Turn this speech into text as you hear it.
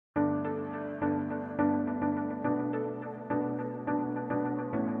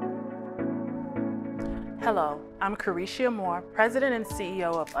Hello, I'm Carisha Moore, President and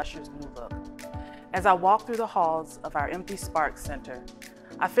CEO of Usher's New Look. As I walk through the halls of our empty Spark Center,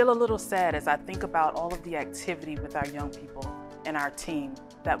 I feel a little sad as I think about all of the activity with our young people and our team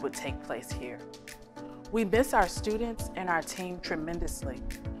that would take place here. We miss our students and our team tremendously,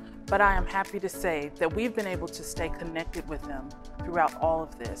 but I am happy to say that we've been able to stay connected with them throughout all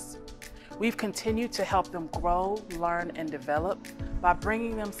of this. We've continued to help them grow, learn, and develop by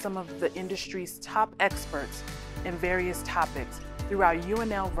bringing them some of the industry's top experts in various topics through our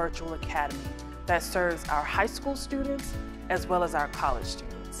UNL Virtual Academy that serves our high school students as well as our college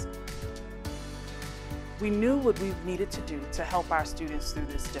students. We knew what we needed to do to help our students through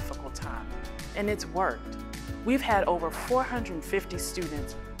this difficult time, and it's worked. We've had over 450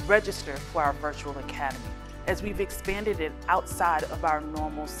 students register for our Virtual Academy as we've expanded it outside of our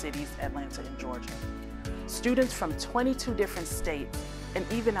normal cities, Atlanta and Georgia. Students from 22 different states and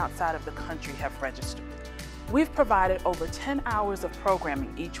even outside of the country have registered. We've provided over 10 hours of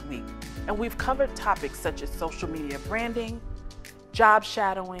programming each week, and we've covered topics such as social media branding, job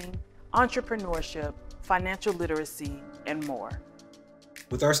shadowing, entrepreneurship, financial literacy, and more.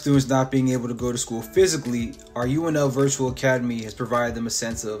 With our students not being able to go to school physically, our UNL Virtual Academy has provided them a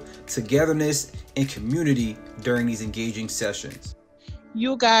sense of togetherness and community during these engaging sessions.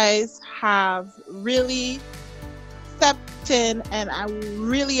 You guys have really stepped in, and I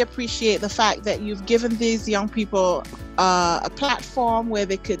really appreciate the fact that you've given these young people a platform where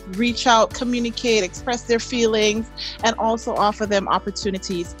they could reach out, communicate, express their feelings, and also offer them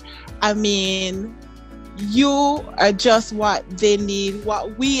opportunities. I mean, you are just what they need,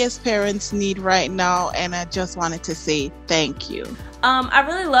 what we as parents need right now, and I just wanted to say thank you. I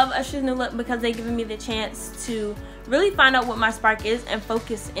really love Usher's New Look because they've given me the chance to really find out what my spark is and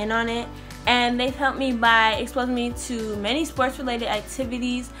focus in on it. And they've helped me by exposing me to many sports-related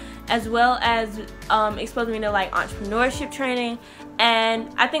activities, as well as exposing me to like entrepreneurship training.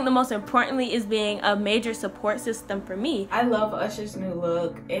 And I think the most importantly is being a major support system for me. I love Usher's New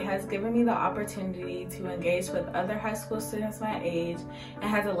Look. It has given me the opportunity to engage with other high school students my age and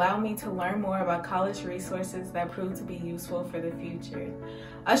has allowed me to learn more about college resources that prove to be useful for the future.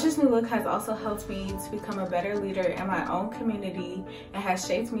 Usher's New Look has also helped me to become a better leader in my own community and has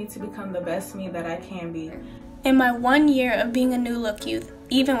shaped me to become the best me that I can be. In my 1 year of being a New Look youth,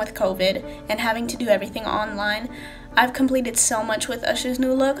 even with COVID and having to do everything online, I've completed so much with Usher's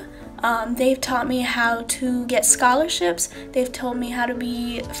New Look. They've taught me how to get scholarships. They've told me how to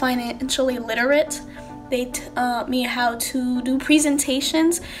be financially literate. They taught me how to do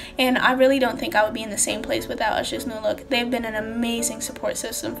presentations, and I really don't think I would be in the same place without Usher's New Look. They've been an amazing support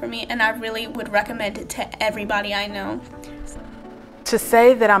system for me, and I really would recommend it to everybody I know. To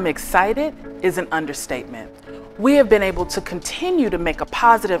say that I'm excited is an understatement. We have been able to continue to make a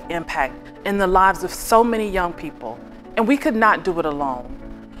positive impact in the lives of so many young people, and we could not do it alone.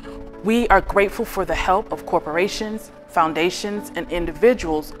 We are grateful for the help of corporations, foundations, and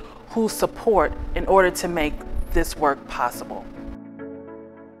individuals who support in order to make this work possible.